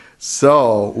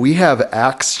So we have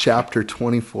Acts chapter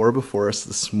 24 before us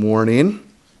this morning,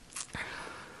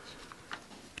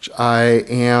 which I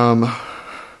am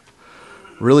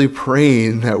really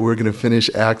praying that we're going to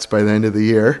finish Acts by the end of the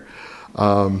year.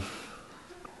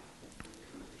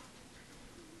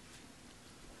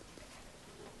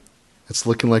 It's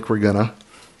looking like we're gonna.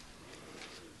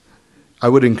 I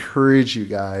would encourage you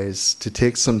guys to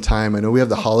take some time. I know we have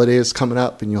the holidays coming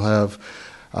up, and you'll have,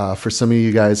 for some of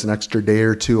you guys, an extra day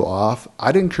or two off.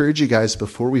 I'd encourage you guys,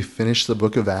 before we finish the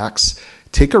book of Acts,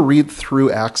 take a read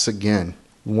through Acts again.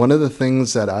 One of the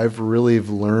things that I've really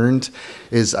learned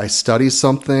is I study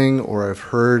something or I've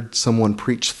heard someone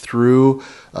preach through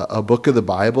a book of the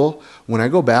Bible. When I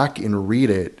go back and read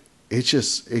it,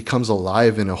 it comes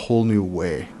alive in a whole new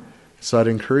way. So I'd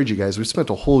encourage you guys, we spent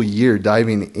a whole year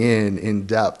diving in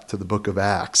depth to the book of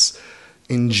Acts.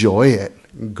 Enjoy it.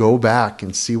 Go back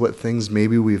and see what things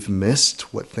maybe we've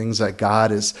missed, what things that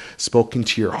God has spoken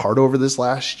to your heart over this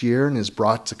last year and has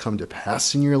brought to come to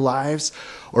pass in your lives.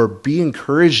 Or be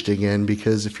encouraged again,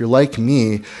 because if you're like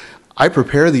me, I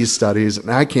prepare these studies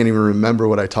and I can't even remember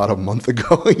what I taught a month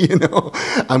ago.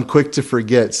 I'm quick to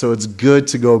forget. So it's good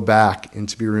to go back and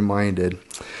to be reminded.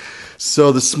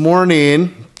 So this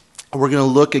morning, we're going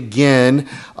to look again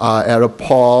at a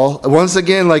Paul. Once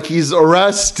again, like he's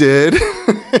arrested.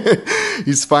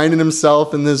 He's finding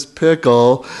himself in this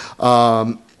pickle.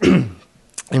 And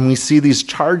we see these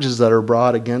charges that are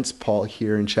brought against Paul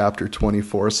here in chapter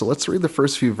 24. So let's read the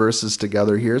first few verses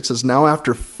together here. It says, "Now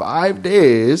after 5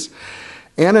 days,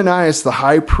 Ananias the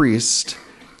high priest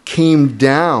came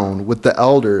down with the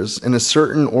elders and a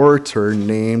certain orator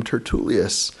named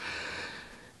Tertullus.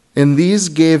 And these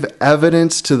gave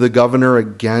evidence to the governor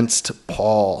against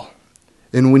Paul.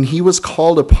 And when he was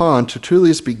called upon,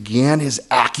 Tertullus began his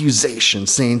accusation,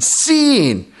 saying,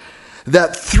 'Seeing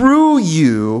that through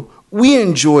you we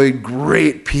enjoyed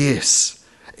great peace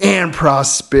and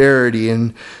prosperity,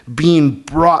 and being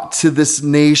brought to this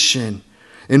nation,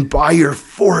 and by your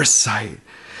foresight,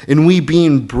 and we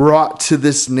being brought to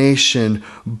this nation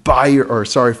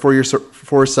for your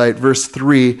foresight,' verse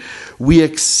 3, 'we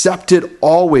accepted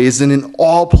always and in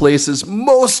all places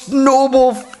most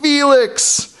noble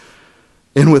Felix,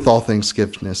 and with all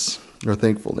thankfulness.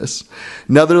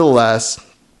 Nevertheless,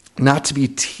 not to be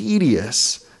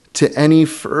tedious to any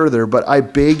further, but I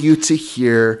beg you to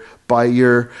hear by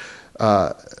your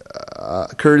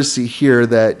courtesy here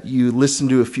that you listen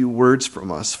to a few words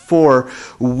from us. For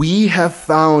we have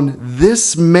found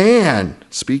this man,'"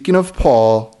 speaking of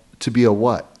Paul, "to be a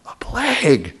what? A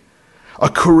plague, a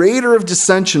creator of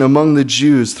dissension among the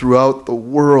Jews throughout the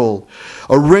world,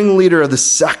 a ringleader of the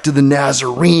sect of the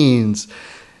Nazarenes.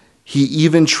 He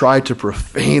even tried to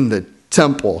profane the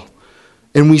temple,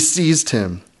 and we seized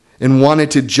him and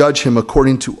wanted to judge him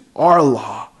according to our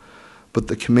law. But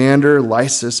the commander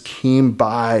Lysis came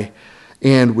by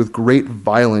and with great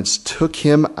violence took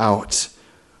him out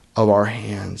of our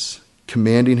hands,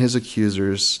 commanding his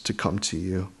accusers to come to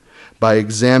you. By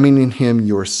examining him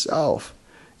yourself,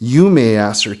 you may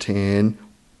ascertain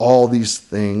all these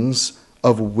things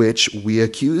of which we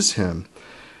accuse him.'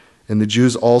 And the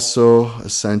Jews also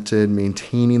assented,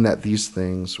 maintaining that these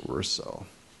things were so."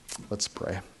 Let's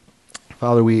pray.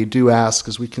 Father, we do ask,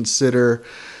 as we consider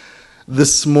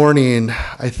this morning,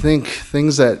 I think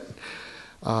things that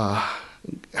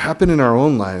happen in our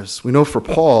own lives. We know for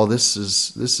Paul, this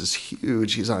is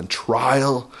huge. He's on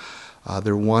trial.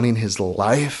 They're wanting his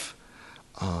life.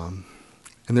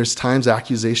 And there's times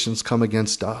accusations come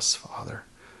against us, Father,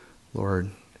 Lord.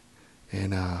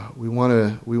 And we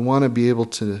want to be able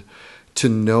to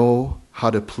know how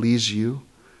to please you,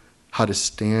 how to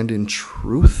stand in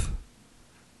truth.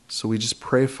 So we just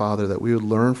pray, Father, that we would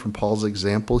learn from Paul's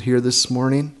example here this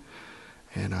morning,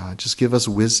 and just give us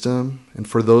wisdom. And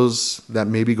for those that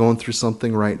may be going through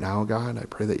something right now, God, I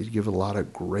pray that you'd give a lot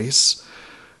of grace,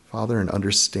 Father, and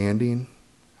understanding,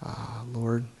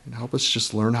 Lord, and help us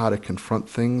just learn how to confront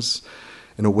things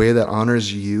in a way that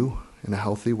honors you in a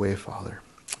healthy way, Father.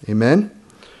 Amen.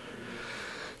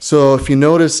 So if you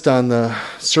noticed on the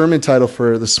sermon title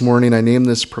for this morning, I named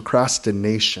this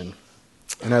Procrastination.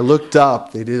 And I looked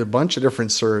up, they did a bunch of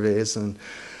different surveys, and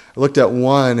I looked at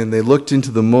one, and they looked into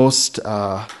the most,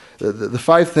 the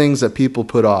 5 things that people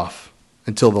put off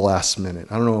until the last minute.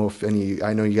 I don't know if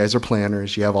I know you guys are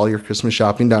planners, you have all your Christmas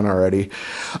shopping done already.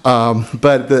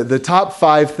 But the top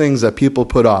 5 things that people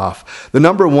put off, the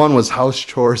number 1 was house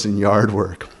chores and yard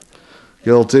work.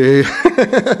 Guilty.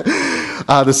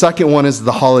 The second one is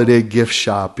the holiday gift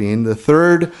shopping. The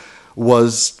third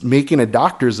was making a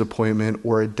doctor's appointment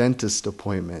or a dentist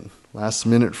appointment. Last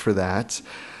minute for that.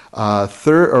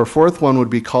 Third or fourth one would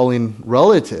be calling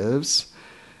relatives.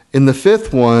 And the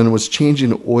fifth one was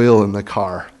changing oil in the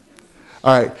car.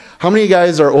 All right, how many of you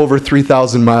guys are over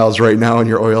 3,000 miles right now in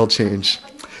your oil change?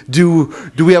 Do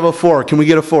we have a 4? Can we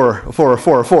get a 4? A 4, a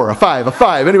 4, a 4, a 5, a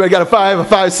 5. Anybody got a 5, a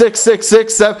 5, 6, 6,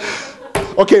 6, 7?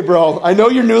 Okay, bro, I know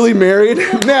you're newly married.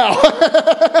 Now,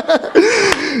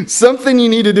 something you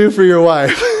need to do for your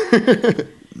wife.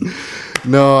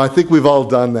 No, I think we've all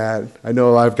done that. I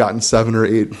know I've gotten 7 or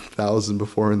 8,000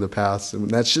 before in the past, and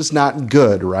that's just not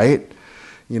good, right?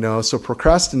 So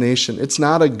procrastination, it's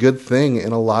not a good thing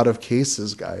in a lot of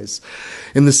cases, guys.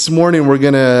 And this morning, we're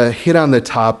going to hit on the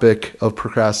topic of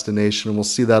procrastination, and we'll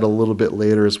see that a little bit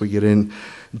later as we get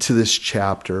into this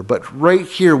chapter. But right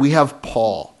here, we have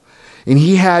Paul. And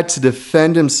he had to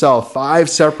defend himself 5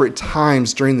 separate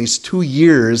times during these 2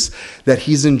 years that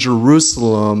he's in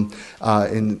Jerusalem,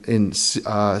 in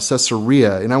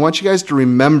Caesarea. And I want you guys to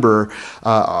remember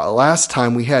last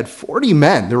time we had 40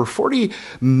 men. There were 40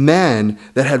 men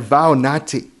that had vowed not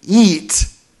to eat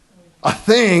a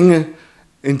thing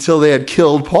until they had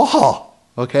killed Paul.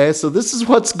 Okay, so this is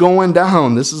what's going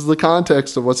down. This is the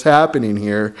context of what's happening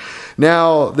here.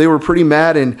 Now, they were pretty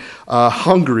mad and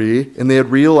hungry, and they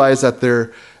had realized that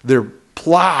their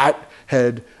plot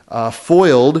had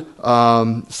foiled.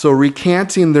 So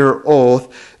recanting their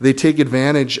oath, they take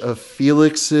advantage of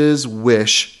Felix's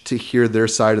wish to hear their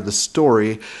side of the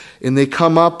story, and they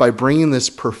come up by bringing this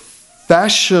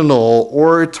professional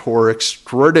orator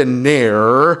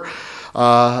extraordinaire.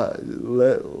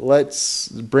 Let's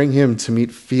bring him to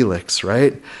meet Felix,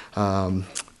 right?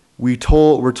 We're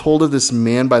told of this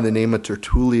man by the name of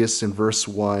Tertullius in verse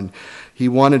 1. He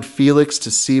wanted Felix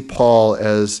to see Paul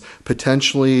as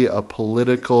potentially a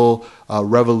political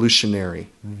revolutionary.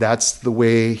 That's the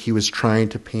way he was trying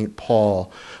to paint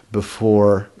Paul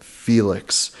before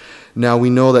Felix. Now we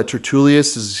know that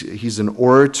Tertullius he's an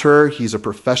orator. He's a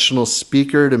professional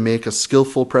speaker to make a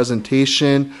skillful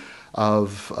presentation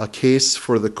of a case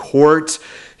for the court.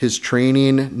 His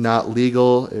training, not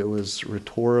legal, it was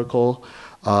rhetorical.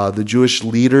 The Jewish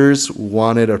leaders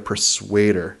wanted a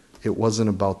persuader. It wasn't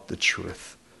about the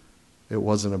truth. It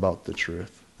wasn't about the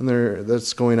truth. And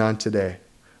that's going on today.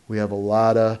 We have a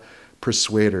lot of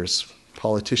persuaders.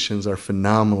 Politicians are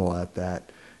phenomenal at that.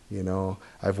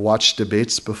 I've watched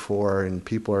debates before and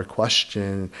people are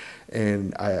questioning,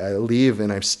 and I leave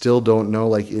and I still don't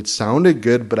know, it sounded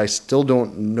good, but I still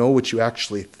don't know what you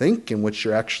actually think and what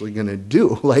you're actually going to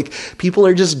do. People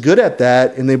are just good at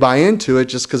that and they buy into it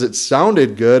just because it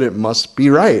sounded good. It must be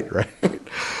right?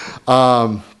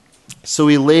 So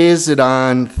he lays it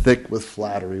on thick with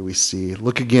flattery, we see.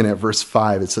 Look again at verse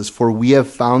 5. It says, "For we have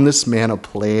found this man a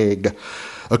plague,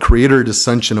 a creator of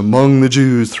dissension among the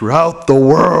Jews throughout the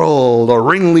world, a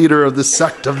ringleader of the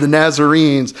sect of the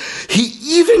Nazarenes. He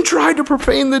even tried to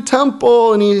profane the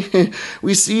temple, and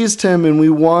we seized him, and we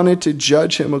wanted to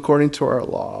judge him according to our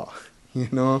law."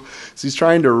 So he's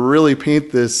trying to really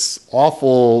paint this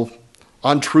awful,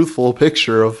 untruthful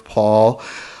picture of Paul.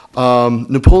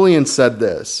 Napoleon said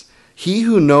this: "He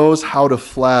who knows how to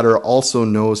flatter also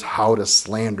knows how to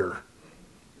slander."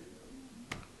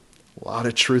 A lot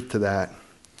of truth to that.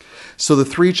 So the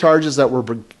 3 charges that were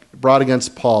brought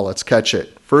against Paul, let's catch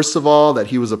it. First of all, that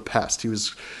he was a pest. He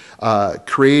was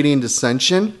creating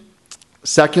dissension.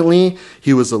 Secondly,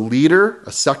 he was a leader,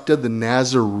 a sect of the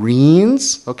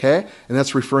Nazarenes, okay? And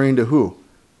that's referring to who?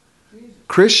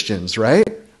 Christians, right?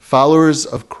 Followers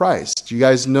of Christ. You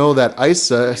guys know that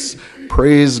ISIS,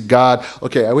 praise God.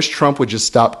 Okay, I wish Trump would just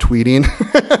stop tweeting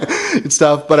and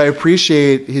stuff, but I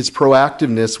appreciate his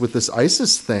proactiveness with this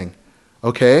ISIS thing.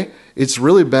 Okay, it's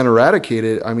really been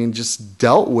eradicated. Just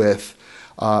dealt with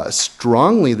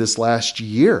strongly this last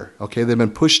year. Okay, they've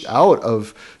been pushed out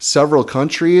of several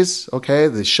countries. Okay,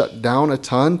 they shut down a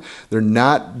ton. They're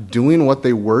not doing what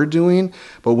they were doing.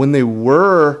 But when they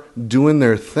were doing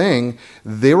their thing,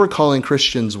 they were calling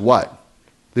Christians what?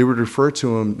 They would refer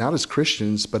to them not as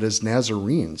Christians, but as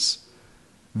Nazarenes.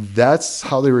 That's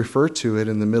how they refer to it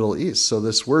in the Middle East. So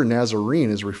this word Nazarene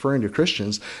is referring to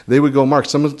Christians. They would go mark.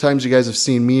 Sometimes you guys have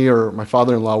seen me, or my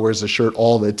father-in-law wears a shirt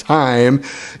all the time,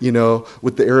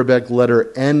 with the Arabic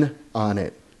letter N on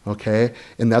it. Okay?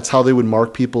 And that's how they would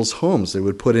mark people's homes. They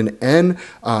would put an N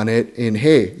on it and,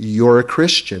 hey, you're a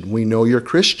Christian. We know you're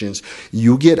Christians.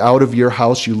 You get out of your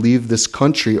house, you leave this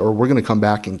country, or we're going to come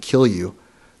back and kill you.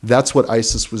 That's what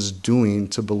ISIS was doing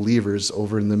to believers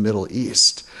over in the Middle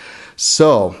East.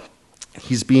 So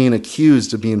he's being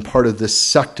accused of being part of this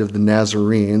sect of the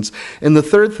Nazarenes. And the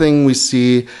third thing we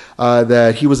see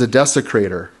that he was a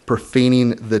desecrator,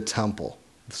 profaning the temple.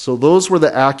 So those were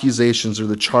the accusations or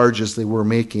the charges they were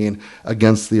making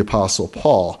against the Apostle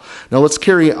Paul. Now let's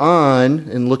carry on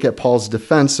and look at Paul's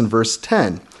defense in verse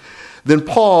 10. Then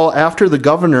Paul, after the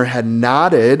governor had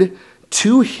nodded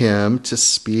to him to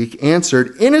speak,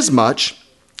 answered, "Inasmuch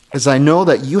as I know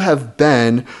that you have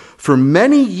been for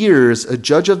many years a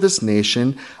judge of this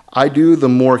nation, I do the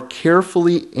more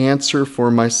carefully answer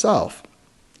for myself,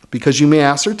 because you may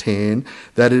ascertain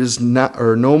that it is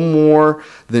no more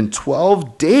than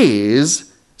 12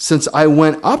 days since I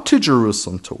went up to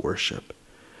Jerusalem to worship.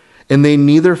 And they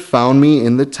neither found me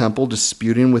in the temple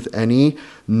disputing with any,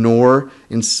 nor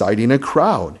inciting a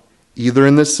crowd, either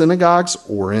in the synagogues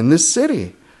or in the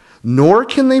city. Nor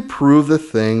can they prove the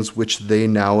things which they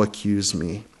now accuse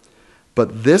me.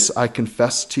 But this I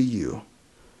confess to you,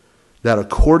 that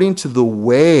according to the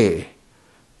way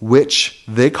which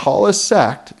they call a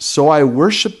sect, so I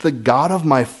worship the God of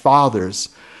my fathers,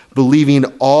 believing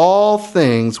all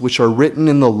things which are written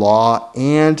in the law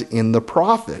and in the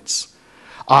prophets.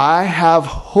 I have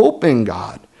hope in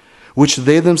God, which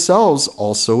they themselves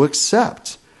also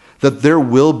accept, that there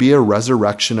will be a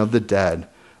resurrection of the dead,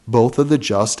 both of the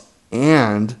just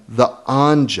and the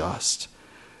unjust.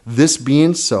 This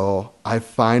being so, I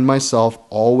find myself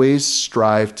always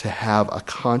strive to have a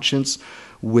conscience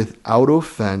without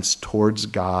offense towards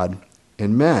God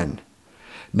and men.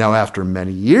 Now after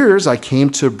many years, I came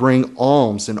to bring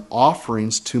alms and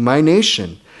offerings to my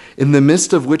nation, in the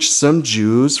midst of which some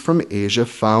Jews from Asia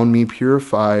found me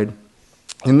purified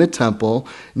in the temple,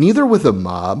 neither with a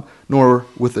mob nor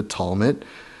with a tumult.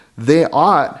 They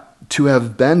ought to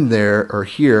have been there or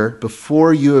here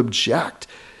before you object.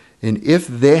 And if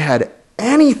they had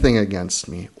anything against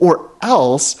me, or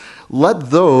else let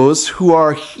those who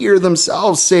are here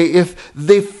themselves say if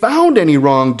they found any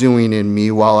wrongdoing in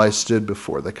me while I stood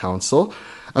before the council,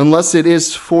 unless it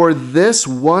is for this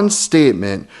one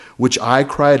statement which I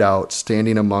cried out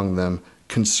standing among them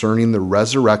concerning the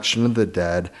resurrection of the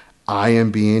dead, I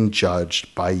am being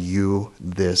judged by you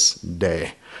this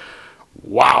day."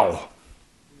 Wow.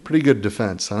 Pretty good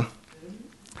defense, huh?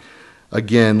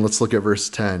 Again, let's look at verse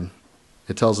 10.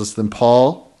 It tells us, "Then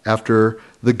Paul, after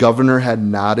the governor had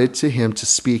nodded to him to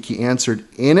speak, he answered,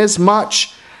 Inasmuch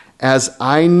as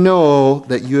I know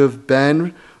that you have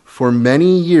been for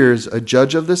many years a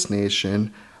judge of this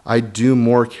nation, I do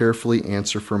more carefully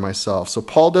answer for myself." So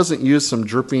Paul doesn't use some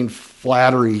dripping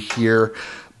flattery here,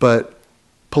 but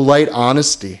polite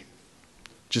honesty.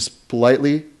 Just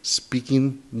politely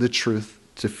speaking the truth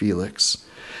to Felix.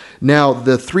 Now,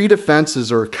 the three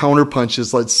defenses or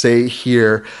counterpunches, let's say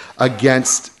here,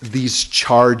 against these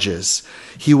charges.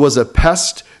 He was a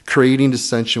pest creating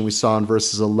dissension, we saw in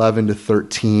verses 11 to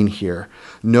 13 here.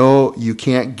 No, you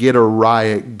can't get a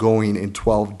riot going in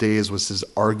 12 days was his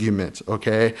argument,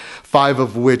 okay? 5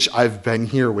 of which I've been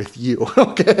here with you,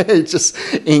 okay? It just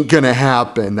ain't gonna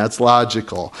happen. That's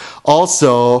logical.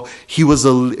 Also, he was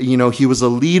a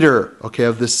leader, okay,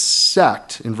 of this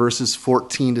sect in verses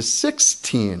 14 to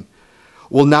 16.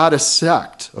 Well, not a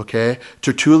sect, okay?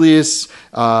 Tertullius'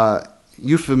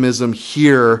 euphemism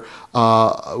here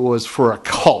was for a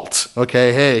cult,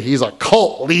 okay? Hey, he's a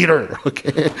cult leader,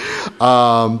 okay?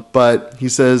 But he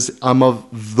says, I'm of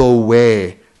the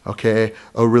way, okay?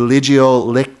 A religio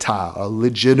licta, a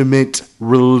legitimate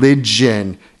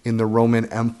religion in the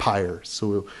Roman Empire.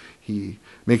 So he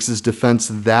makes his defense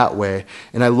that way.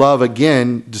 And I love,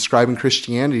 again, describing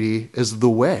Christianity as the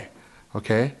way.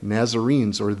 Okay,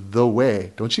 Nazarenes, or the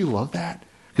way. Don't you love that?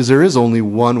 Because there is only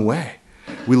one way.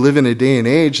 We live in a day and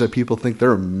age that people think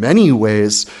there are many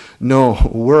ways.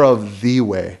 No, we're of the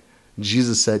way.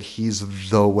 Jesus said he's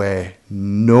the way.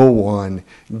 No one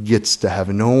gets to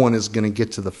heaven. No one is going to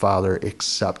get to the Father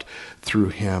except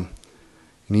through him.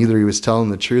 And either he was telling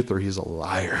the truth or he's a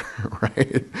liar,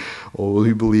 right? Well,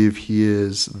 we believe he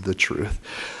is the truth.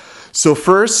 So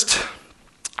first,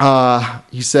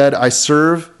 he said, I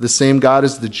serve the same God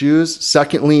as the Jews.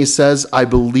 Secondly, he says, I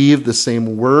believe the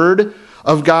same word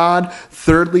of God.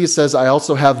 Thirdly, he says, I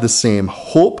also have the same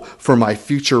hope for my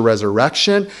future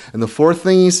resurrection. And the fourth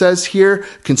thing he says here,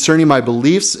 concerning my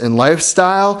beliefs and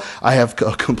lifestyle, I have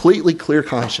a completely clear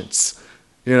conscience.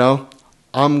 You know,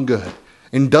 I'm good.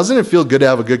 And doesn't it feel good to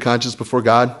have a good conscience before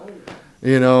God?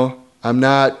 You know, I'm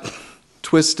not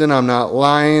twisting, I'm not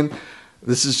lying.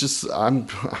 This is just, I'm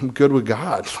good with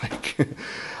God.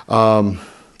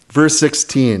 Verse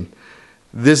 16,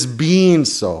 this being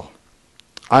so,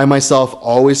 I myself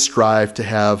always strive to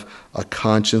have a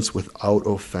conscience without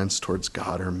offense towards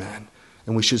God or men.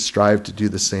 And we should strive to do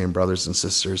the same, brothers and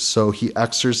sisters. So he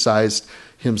exercised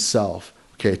himself,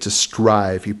 okay, to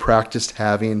strive. He practiced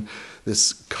having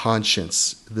this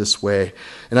conscience this way.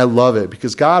 And I love it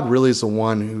because God really is the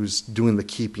one who's doing the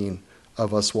keeping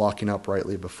of us walking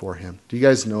uprightly before him. Do you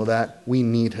guys know that? We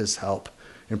need his help.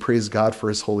 And praise God for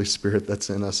his Holy Spirit that's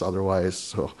in us otherwise.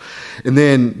 So, and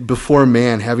then before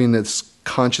man, having this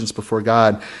conscience before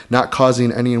God, not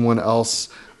causing anyone else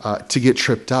to get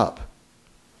tripped up.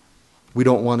 We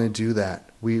don't want to do that.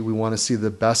 We want to see the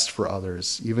best for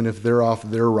others. Even if they're off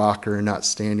their rocker and not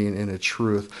standing in a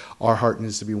truth, our heart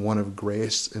needs to be one of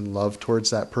grace and love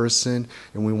towards that person.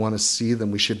 And we want to see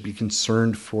them. We should be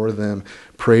concerned for them,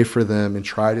 pray for them, and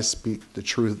try to speak the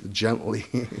truth gently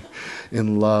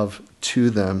in love to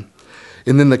them.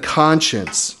 And then the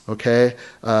conscience, okay?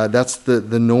 That's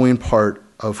the knowing part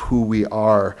of who we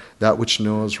are, that which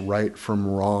knows right from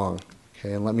wrong.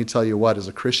 Okay, and let me tell you what, as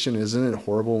a Christian, isn't it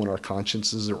horrible when our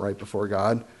conscience isn't right before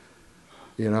God?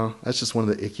 You know, that's just one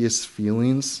of the ickiest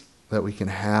feelings that we can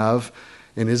have.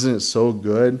 And isn't it so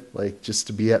good, like, just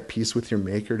to be at peace with your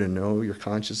Maker, to know your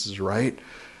conscience is right?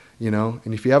 You know,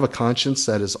 and if you have a conscience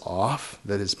that is off,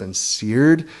 that has been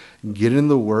seared, get in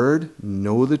the Word,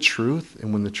 know the truth,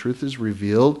 and when the truth is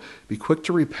revealed, be quick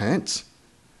to repent.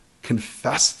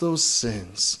 Confess those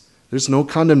sins. There's no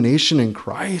condemnation in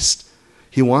Christ.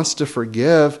 He wants to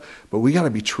forgive, but we got to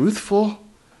be truthful.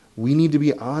 We need to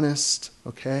be honest,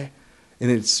 okay?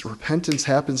 And repentance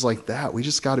happens like that. We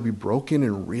just got to be broken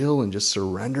and real and just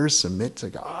surrender, submit to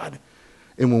God.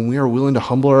 And when we are willing to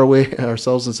humble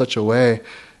ourselves in such a way,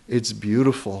 it's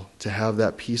beautiful to have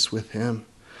that peace with him.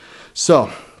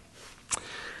 So,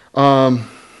 I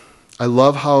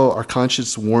love how our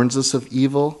conscience warns us of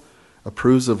evil,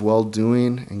 approves of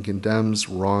well-doing, and condemns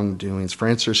wrongdoings.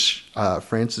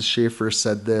 Francis Schaeffer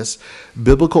said this: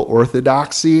 biblical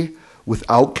orthodoxy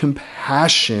without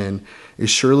compassion is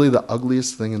surely the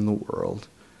ugliest thing in the world.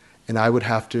 And I would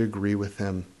have to agree with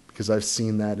him because I've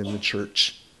seen that in the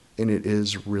church, and it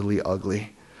is really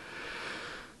ugly.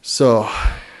 So,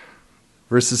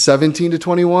 verses 17 to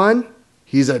 21,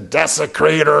 he's a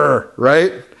desecrator,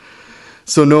 right?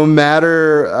 So no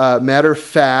matter of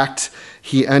fact,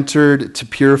 he entered to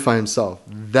purify himself.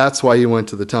 That's why he went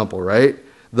to the temple, right?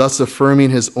 Thus affirming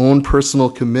his own personal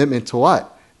commitment to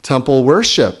what? Temple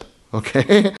worship,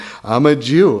 okay? I'm a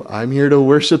Jew. I'm here to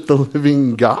worship the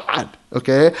living God,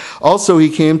 okay? Also, he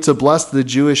came to bless the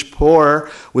Jewish poor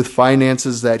with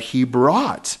finances that he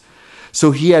brought.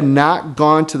 So he had not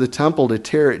gone to the temple to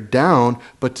tear it down,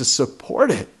 but to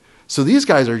support it. So these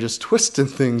guys are just twisting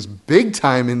things big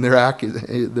time in their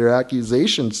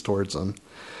accusations towards him.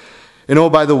 And oh,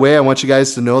 by the way, I want you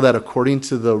guys to know that according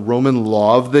to the Roman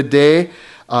law of the day,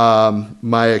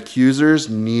 my accusers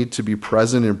need to be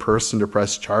present in person to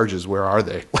press charges. Where are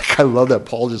they? Like, I love that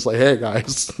Paul just like, hey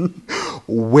guys,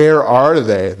 where are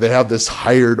they? They have this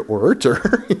hired orator.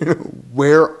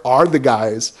 Where are the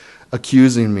guys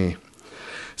accusing me?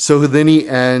 So then he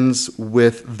ends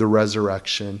with the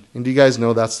resurrection. And do you guys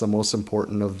know that's the most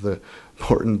important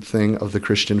thing of the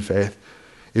Christian faith?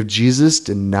 If Jesus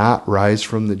did not rise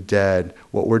from the dead,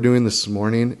 what we're doing this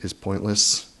morning is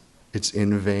pointless. It's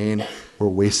in vain. We're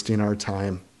wasting our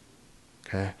time.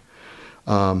 Okay?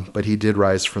 But he did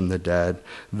rise from the dead.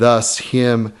 Thus,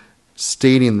 him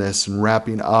stating this and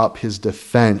wrapping up his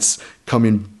defense,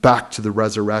 coming back to the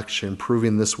resurrection,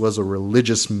 proving this was a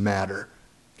religious matter.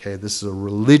 Okay, this is a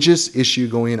religious issue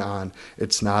going on.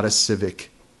 It's not a civic.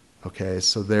 Okay,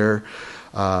 so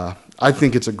I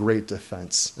think it's a great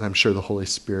defense, and I'm sure the Holy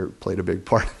Spirit played a big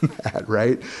part in that,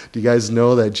 right? Do you guys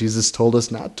know that Jesus told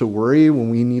us not to worry when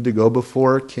we need to go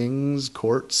before kings,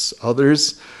 courts,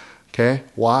 others? Okay,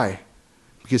 why?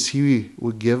 Because he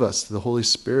would give us, the Holy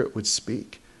Spirit would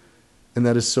speak, and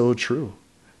that is so true.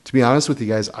 To be honest with you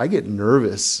guys, I get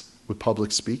nervous with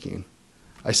public speaking.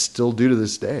 I still do to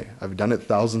this day. I've done it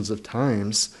thousands of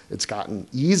times. It's gotten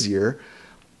easier.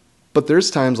 But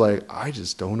there's times like, I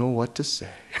just don't know what to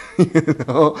say.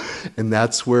 And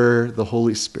that's where the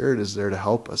Holy Spirit is there to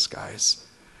help us, guys.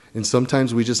 And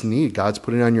sometimes we just need, God's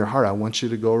putting it on your heart, I want you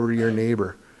to go over to your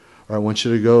neighbor. Or I want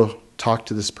you to go talk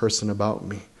to this person about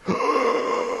me.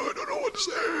 I don't know what to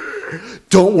say.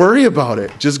 Don't worry about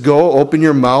it. Just go open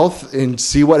your mouth and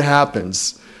see what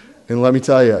happens. And let me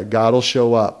tell you, God will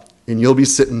show up. And you'll be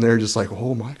sitting there just like,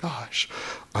 oh my gosh,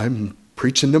 I'm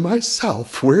preaching to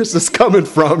myself. Where's this coming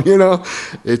from? You know,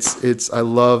 I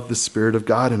love the Spirit of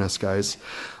God in us, guys.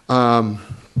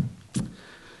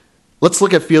 Let's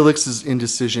look at Felix's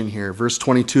indecision here, verse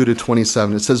 22 to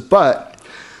 27. It says, but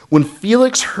when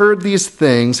Felix heard these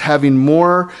things, having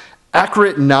more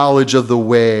accurate knowledge of the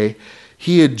way,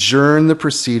 he adjourned the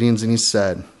proceedings and he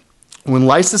said, when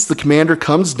Lysis the commander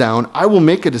comes down, I will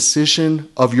make a decision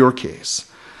of your case.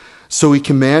 So he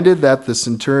commanded that the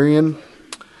centurion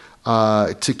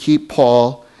to keep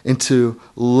Paul and to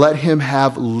let him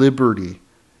have liberty,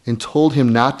 and told him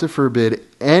not to forbid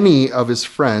any of his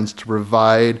friends to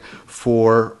provide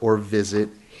for or visit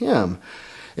him.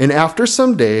 And after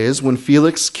some days, when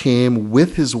Felix came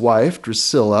with his wife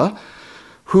Drusilla,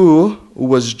 who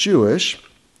was Jewish,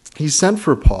 he sent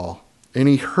for Paul, and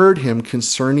he heard him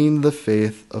concerning the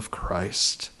faith of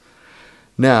Christ.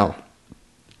 Now,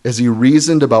 as he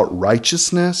reasoned about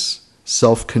righteousness,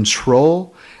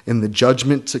 self-control, and the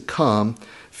judgment to come,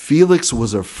 Felix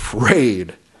was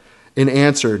afraid and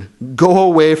answered, "Go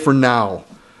away for now.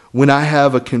 When I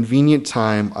have a convenient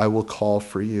time, I will call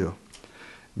for you."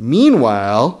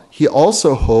 Meanwhile, he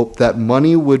also hoped that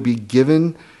money would be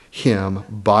given him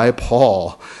by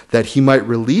Paul, that he might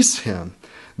release him.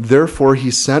 Therefore, he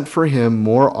sent for him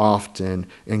more often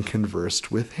and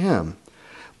conversed with him.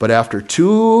 But after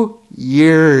 2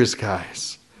 years,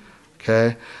 guys,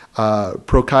 okay,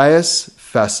 Prochius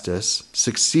Festus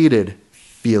succeeded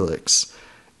Felix,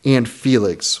 and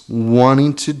Felix,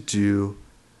 wanting to do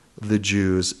the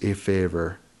Jews a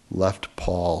favor, left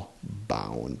Paul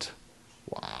bound.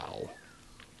 Wow.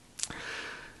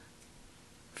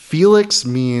 Felix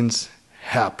means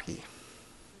happy.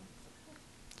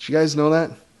 Did you guys know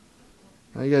that?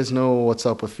 Now you guys know what's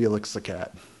up with Felix the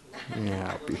cat.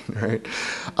 Yeah, happy, right?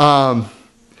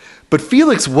 But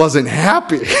Felix wasn't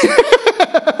happy.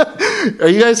 Are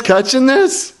you guys catching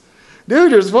this?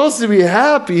 Dude, you're supposed to be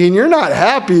happy, and you're not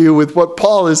happy with what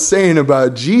Paul is saying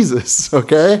about Jesus,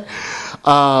 okay?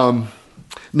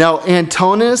 Now,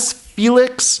 Antonius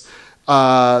Felix, he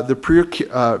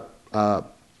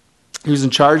was in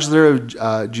charge there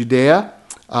of Judea.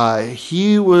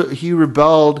 He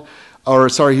rebelled,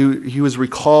 he was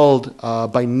recalled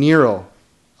by Nero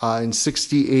in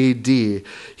 60 AD.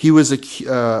 He was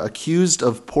accused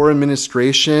of poor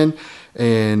administration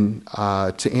and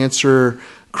to answer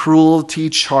cruelty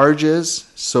charges.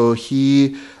 So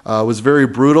he was very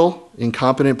brutal,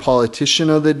 incompetent politician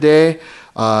of the day.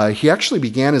 He actually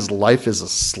began his life as a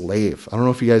slave. I don't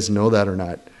know if you guys know that or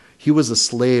not. He was a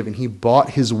slave, and he bought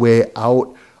his way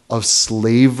out of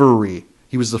slavery.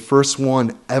 He was the first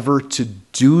one ever to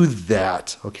do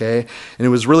that, okay? And it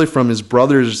was really from his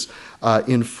brother's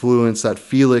influence that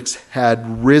Felix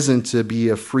had risen to be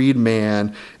a freed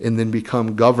man and then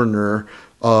become governor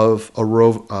of a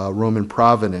Roman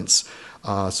province.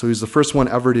 So he was the first one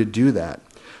ever to do that.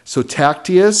 So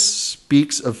Tacitus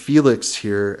speaks of Felix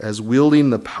here as wielding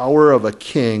the power of a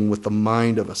king with the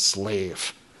mind of a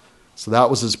slave. So that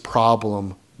was his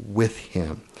problem with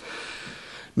him.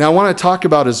 Now I want to talk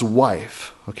about his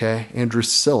wife, okay, and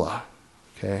Drusilla.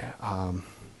 Okay,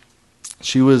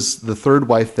 she was the third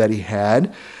wife that he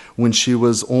had. When she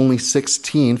was only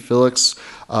 16, Felix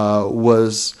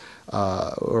was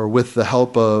with the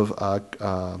help of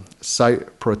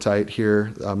Cyprotite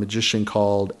here, a magician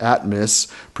called Atmas,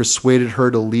 persuaded her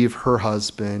to leave her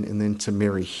husband and then to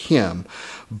marry him.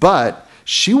 But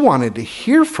she wanted to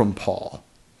hear from Paul.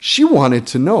 She wanted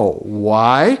to know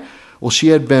why. Well, she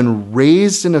had been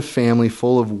raised in a family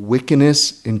full of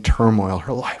wickedness and turmoil.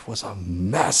 Her life was a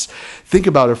mess. Think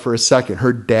about it for a second.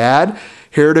 Her dad,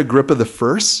 Herod Agrippa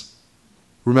I,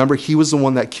 remember, he was the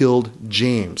one that killed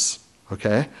James,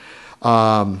 okay?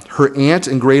 Her aunt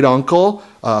and great uncle,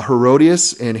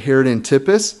 Herodias and Herod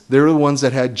Antipas, they were the ones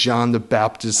that had John the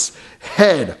Baptist's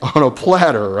head on a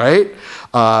platter, right?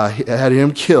 Had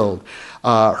him killed.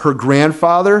 Her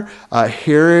grandfather,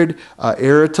 Herod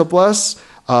Aristobulus,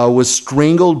 was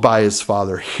strangled by his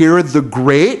father. Herod the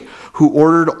Great, who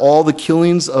ordered all the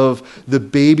killings of the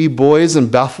baby boys in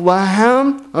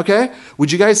Bethlehem. Okay?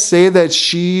 Would you guys say that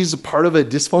she's a part of a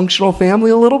dysfunctional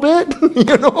family a little bit?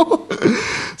 You know?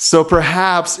 So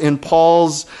perhaps in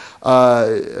Paul's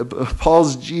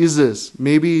Jesus,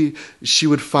 maybe she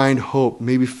would find hope,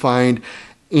 maybe find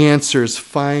answers,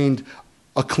 find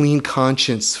a clean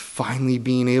conscience, finally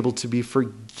being able to be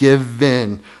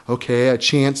forgiven, okay, a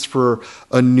chance for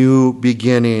a new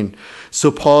beginning.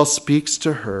 So Paul speaks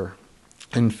to her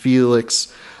and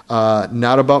Felix,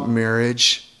 not about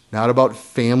marriage, not about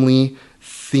family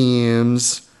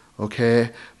themes,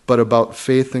 okay, but about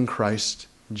faith in Christ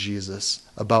Jesus,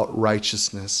 about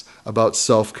righteousness, about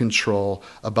self-control,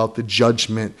 about the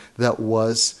judgment that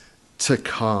was to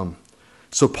come.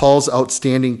 So Paul's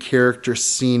outstanding character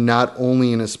seen not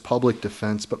only in his public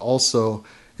defense, but also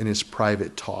in his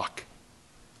private talk.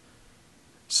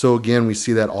 So again, we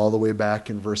see that all the way back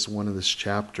in verse 1 of this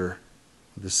chapter.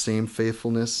 The same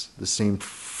faithfulness, the same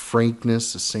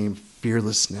frankness, the same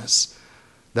fearlessness.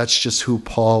 That's just who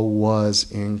Paul was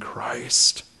in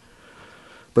Christ.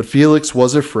 But Felix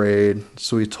was afraid,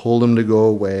 so he told him to go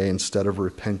away instead of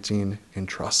repenting and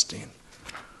trusting.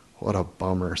 What a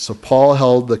bummer. So Paul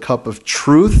held the cup of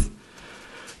truth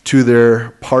to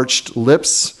their parched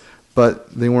lips,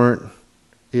 but they weren't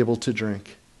able to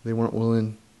drink. They weren't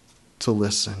willing to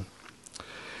listen.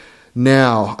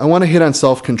 Now, I want to hit on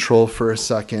self-control for a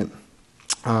second.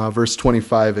 Verse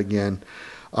 25 again.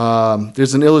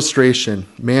 There's an illustration.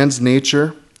 Man's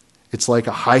nature, it's like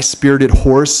a high-spirited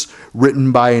horse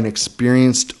ridden by an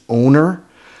experienced owner.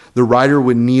 The rider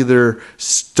would neither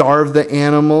starve the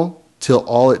animal till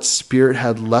all its spirit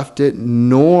had left it,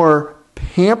 nor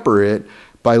pamper it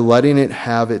by letting it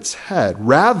have its head.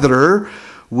 Rather,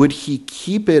 would he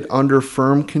keep it under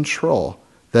firm control,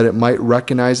 that it might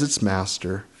recognize its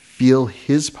master, feel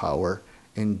his power,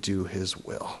 and do his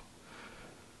will.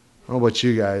 I don't know about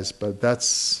you guys, but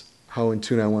that's how in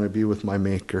tune I want to be with my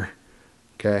maker.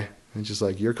 Okay? And just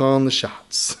like, you're calling the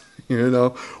shots.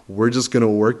 We're just going to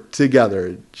work together.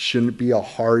 It shouldn't be a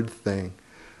hard thing.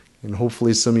 And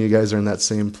hopefully some of you guys are in that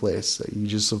same place, that you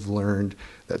just have learned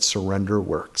that surrender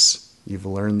works. You've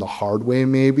learned the hard way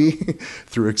maybe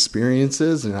through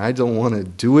experiences, and I don't want to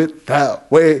do it that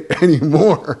way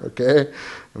anymore, okay?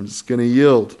 I'm just going to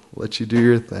yield, let you do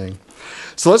your thing.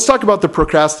 So let's talk about the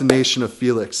procrastination of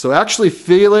Felix. So actually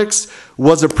Felix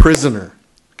was a prisoner,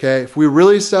 okay? If we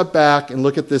really step back and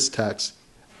look at this text,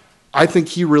 I think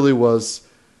he really was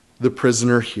the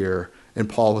prisoner here, and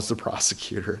Paul was the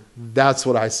prosecutor. That's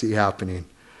what I see happening.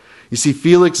 You see,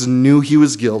 Felix knew he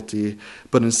was guilty,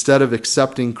 but instead of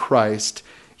accepting Christ,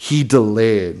 he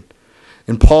delayed.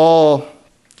 And Paul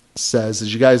says,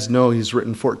 as you guys know, he's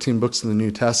written 14 books in the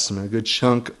New Testament, a good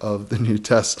chunk of the New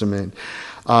Testament.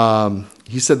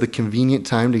 He said the convenient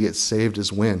time to get saved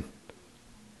is when?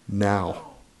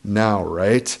 Now,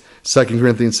 right? 2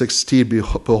 Corinthians 16,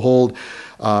 behold,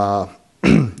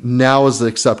 now is the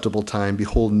acceptable time.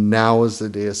 Behold, now is the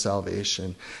day of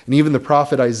salvation. And even the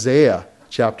prophet Isaiah,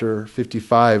 chapter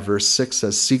 55, verse 6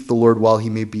 says, seek the Lord while he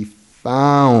may be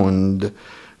found.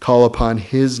 Call upon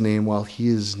his name while he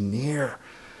is near.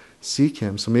 Seek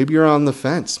him. So maybe you're on the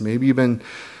fence. Maybe you've been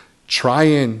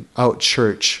trying out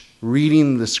church,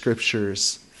 reading the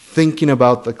scriptures, thinking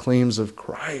about the claims of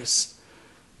Christ.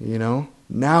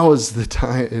 Now is the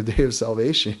time, the day of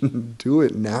salvation. Do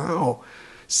it now.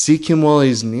 Seek him while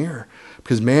he's near.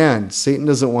 Because, man, Satan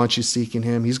doesn't want you seeking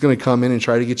him. He's going to come in and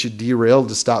try to get you derailed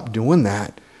to stop doing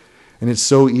that. And it's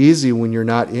so easy when you're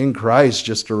not in Christ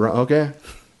just to run, okay,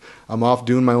 I'm off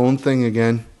doing my own thing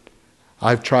again.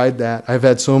 I've tried that. I've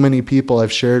had so many people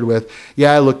I've shared with,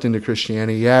 I looked into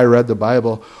Christianity. Yeah, I read the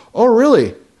Bible. Oh,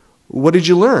 really? What did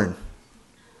you learn?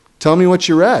 Tell me what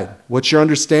you read. What's your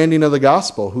understanding of the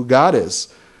gospel, who God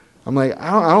is? I'm like,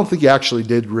 I don't think you actually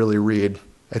did really read.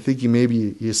 I think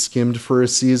you skimmed for a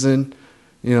season,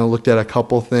 looked at a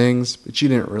couple things, but you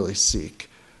didn't really seek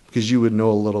because you would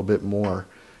know a little bit more.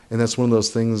 And that's one of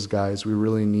those things, guys, we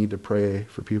really need to pray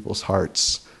for people's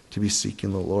hearts to be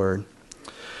seeking the Lord.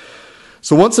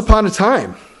 So once upon a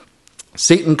time,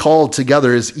 Satan called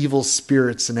together his evil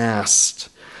spirits and asked,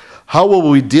 how will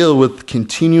we deal with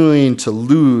continuing to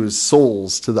lose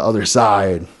souls to the other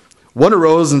side? One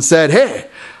arose and said, hey,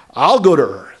 I'll go to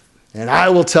earth. And I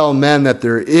will tell men that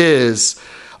there is,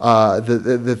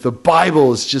 that the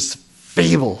Bible is just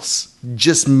fables,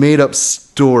 just made up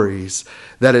stories,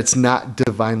 that it's not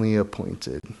divinely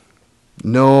appointed.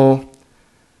 No,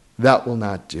 that will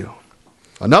not do.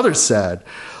 Another said,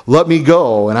 let me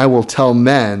go, and I will tell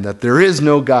men that there is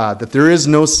no God, that there is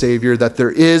no Savior, that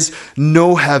there is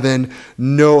no heaven,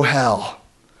 no hell.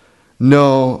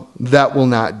 No, that will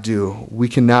not do. We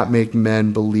cannot make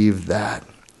men believe that.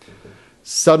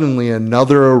 Suddenly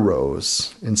another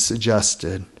arose and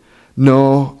suggested,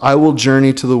 no, I will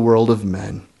journey to the world of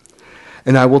men,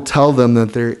 and I will tell them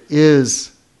that there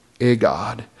is a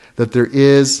God, that there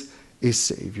is a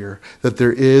Savior, that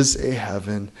there is a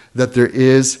heaven, that there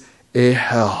is a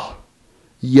hell.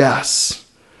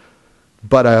 Yes,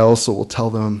 but I also will tell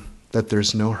them that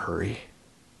there's no hurry.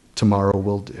 Tomorrow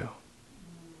will do.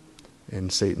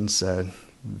 And Satan said,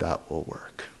 that will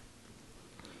work.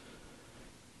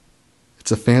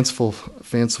 It's a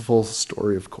fanciful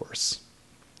story, of course.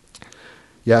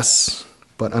 Yes,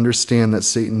 but understand that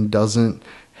Satan doesn't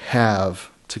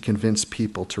have to convince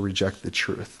people to reject the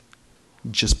truth.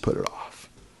 Just put it off.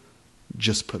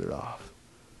 Just put it off.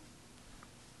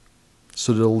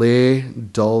 So delay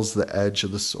dulls the edge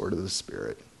of the sword of the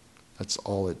Spirit. That's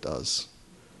all it does.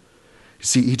 You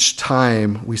see, each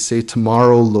time we say,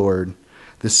 tomorrow, Lord,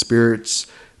 the Spirit's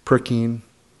pricking,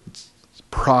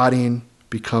 prodding,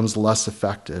 becomes less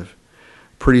effective.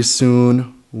 Pretty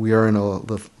soon, we are in a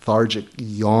lethargic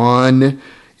yawn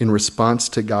in response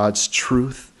to God's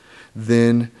truth,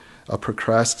 then a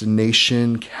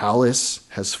procrastination callus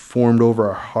has formed over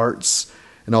our hearts.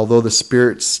 And although the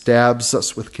Spirit stabs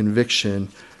us with conviction,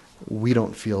 we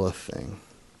don't feel a thing.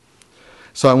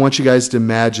 So I want you guys to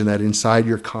imagine that inside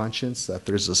your conscience, that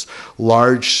there's this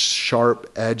large,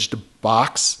 sharp-edged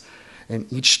box, and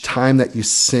each time that you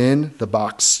sin, the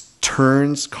box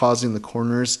turns, causing the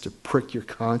corners to prick your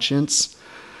conscience.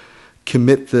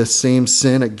 Commit the same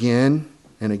sin again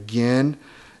and again,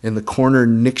 and the corner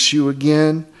nicks you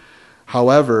again.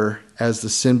 However, as the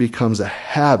sin becomes a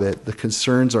habit, the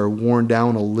concerns are worn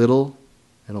down a little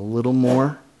and a little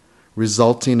more,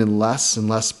 resulting in less and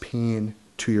less pain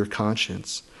to your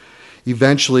conscience.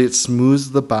 Eventually, it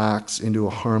smooths the box into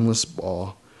a harmless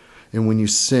ball, and when you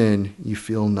sin, you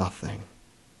feel nothing.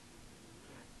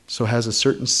 So has a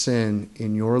certain sin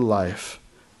in your life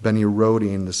been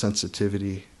eroding the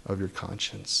sensitivity of your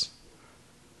conscience?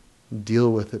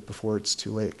 Deal with it before it's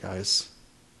too late, guys.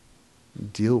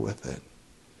 Deal with it.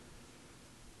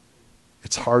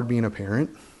 It's hard being a parent.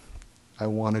 I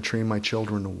want to train my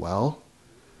children well.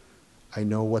 I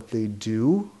know what they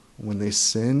do when they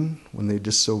sin, when they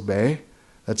disobey.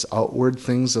 That's outward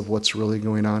things of what's really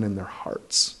going on in their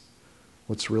hearts,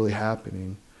 what's really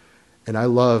happening. And I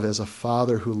love, as a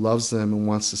father who loves them and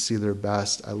wants to see their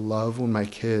best, I love when my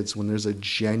kids, when there's a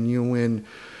genuine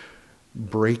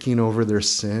breaking over their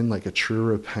sin, like a true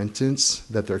repentance,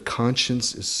 that their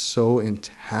conscience is so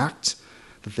intact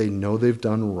that they know they've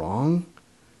done wrong,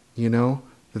 that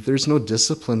there's no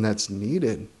discipline that's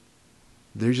needed.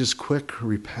 They're just quick,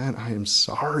 repent, I am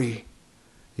sorry,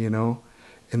 And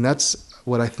that's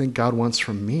what I think God wants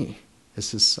from me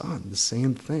as his son. The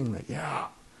same thing, that,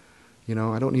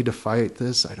 I don't need to fight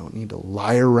this. I don't need to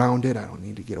lie around it. I don't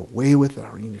need to get away with it. I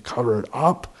don't need to cover it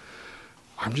up.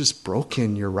 I'm just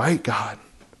broken. You're right, God.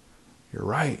 You're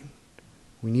right.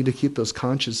 We need to keep those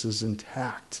consciences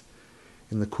intact.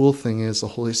 And the cool thing is the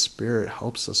Holy Spirit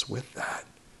helps us with that.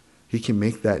 He can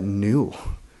make that new.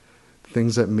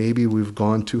 Things that maybe we've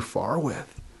gone too far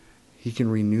with. He can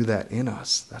renew that in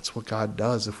us. That's what God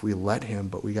does if we let him,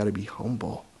 but we got to be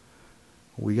humble.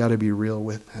 We got to be real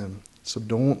with him. So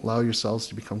don't allow yourselves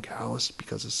to become callous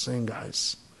because of sin,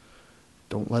 guys.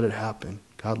 Don't let it happen.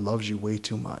 God loves you way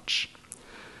too much.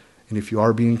 And if you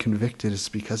are being convicted, it's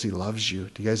because he loves you.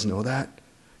 Do you guys know that?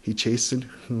 He chastened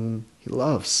whom he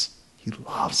loves. He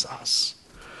loves us.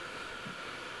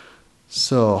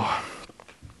 So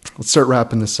let's start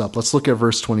wrapping this up. Let's look at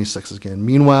verse 26 again.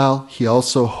 Meanwhile, he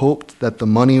also hoped that the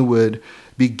money would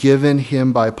be given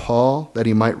him by Paul, that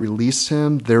he might release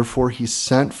him. Therefore, he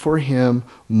sent for him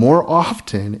more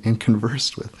often and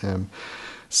conversed with him.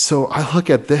 So I look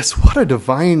at this. What a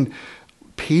divine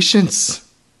patience.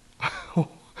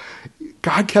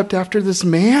 God kept after this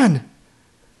man,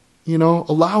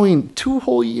 allowing 2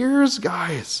 whole years,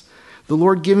 guys. The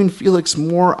Lord giving Felix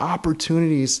more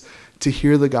opportunities to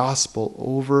hear the gospel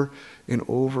over and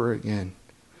over again.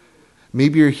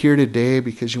 Maybe you're here today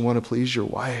because you want to please your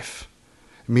wife.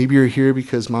 Maybe you're here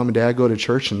because mom and dad go to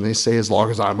church and they say, as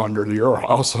long as I'm under your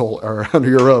household or under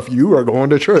your roof, you are going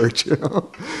to church.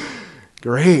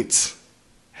 Great.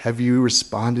 Have you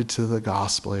responded to the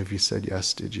gospel? Have you said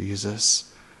yes to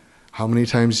Jesus? How many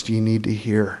times do you need to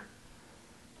hear?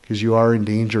 Because you are in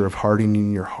danger of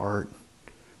hardening your heart.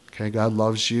 Okay, God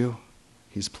loves you.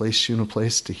 He's placed you in a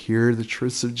place to hear the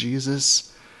truths of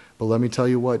Jesus. But let me tell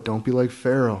you what, don't be like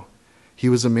Pharaoh. He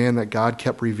was a man that God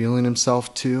kept revealing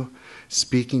himself to,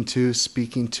 speaking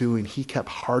to, and he kept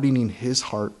hardening his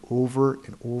heart over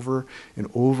and over and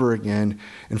over again.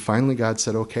 And finally God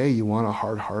said, okay, you want a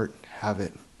hard heart? Have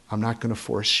it. I'm not going to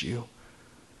force you.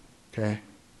 Okay?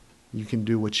 You can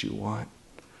do what you want.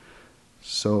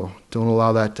 So don't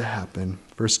allow that to happen.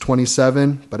 Verse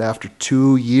 27, but after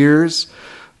 2 years,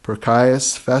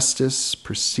 Porcius Festus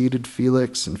preceded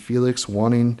Felix, and Felix,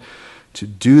 wanting to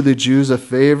do the Jews a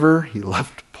favor, he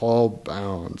left Paul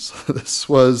bound. So this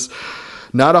was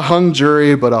not a hung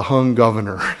jury, but a hung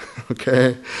governor.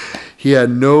 Okay? He had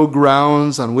no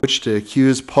grounds on which to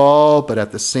accuse Paul, but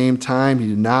at the same time, he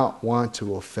did not want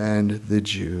to offend the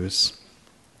Jews.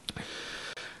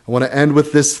 I want to end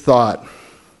with this thought.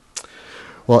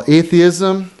 While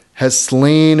atheism has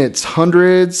slain its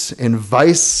hundreds and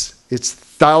vice its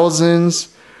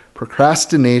thousands,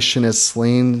 procrastination has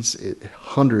slain its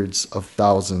hundreds of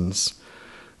thousands.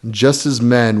 Just as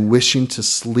men wishing to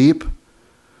sleep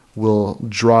will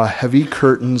draw heavy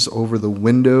curtains over the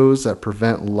windows that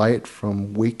prevent light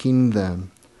from waking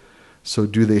them, so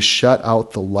do they shut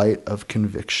out the light of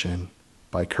conviction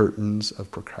by curtains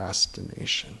of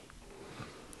procrastination.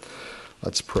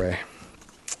 Let's pray.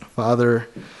 Father,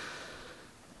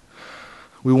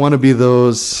 We want to be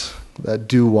those that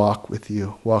do walk with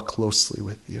you, walk closely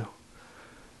with you.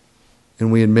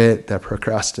 And we admit that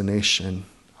procrastination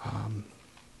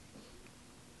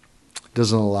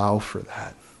doesn't allow for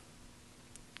that.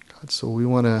 God, so we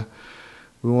want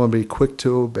to be quick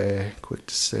to obey, quick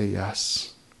to say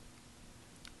yes.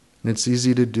 And it's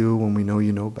easy to do when we know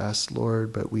you know best,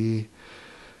 Lord, but we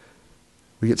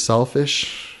get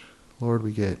selfish, Lord,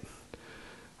 we get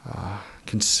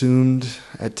consumed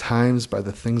at times by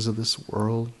the things of this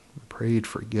world. We pray you'd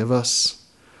forgive us,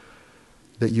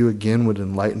 that you again would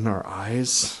enlighten our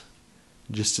eyes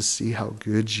just to see how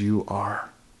good you are,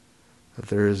 that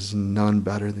there is none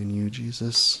better than you,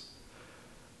 Jesus.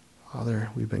 Father,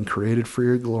 we've been created for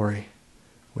your glory.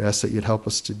 We ask that you'd help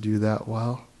us to do that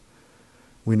well.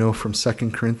 We know from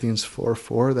 2 Corinthians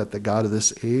 4:4 that the God of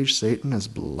this age, Satan, has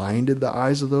blinded the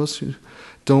eyes of those who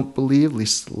don't believe,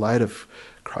 lest the light of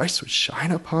Christ would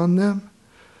shine upon them.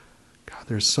 God,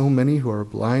 there's so many who are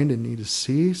blind and need to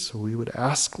see, so we would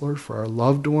ask, Lord, for our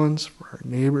loved ones, for our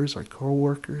neighbors, our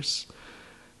co-workers.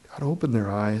 God, open their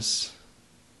eyes.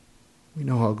 We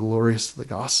know how glorious the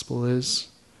gospel is.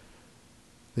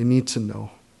 They need to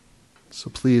know.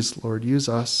 So please, Lord, use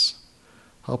us.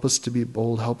 Help us to be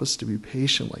bold. Help us to be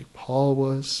patient like Paul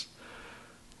was.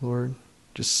 Lord,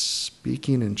 just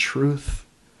speaking in truth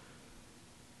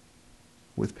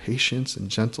with patience and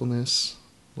gentleness.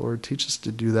 Lord, teach us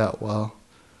to do that well.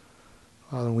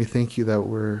 Father, we thank you that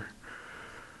we're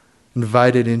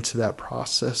invited into that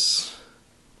process,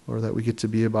 or that we get to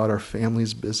be about our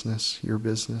family's business, your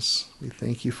business. We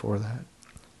thank you for that.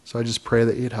 So I just pray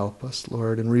that you'd help us,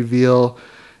 Lord, and reveal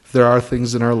if there are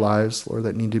things in our lives, Lord,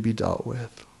 that need to be dealt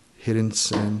with. Hidden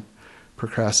sin,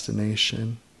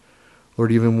 procrastination.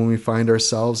 Lord, even when we find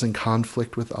ourselves in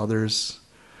conflict with others,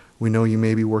 we know you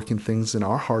may be working things in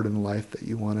our heart and life that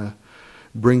you want to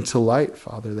bring to light,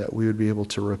 Father, that we would be able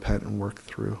to repent and work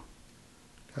through.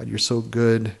 God, you're so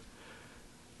good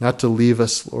not to leave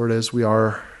us, Lord, as we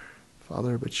are,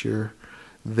 Father, but you're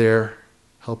there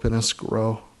helping us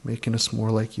grow, making us more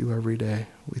like you every day.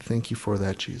 We thank you for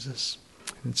that, Jesus.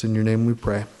 It's in your name we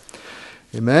pray.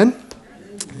 Amen.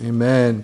 Amen.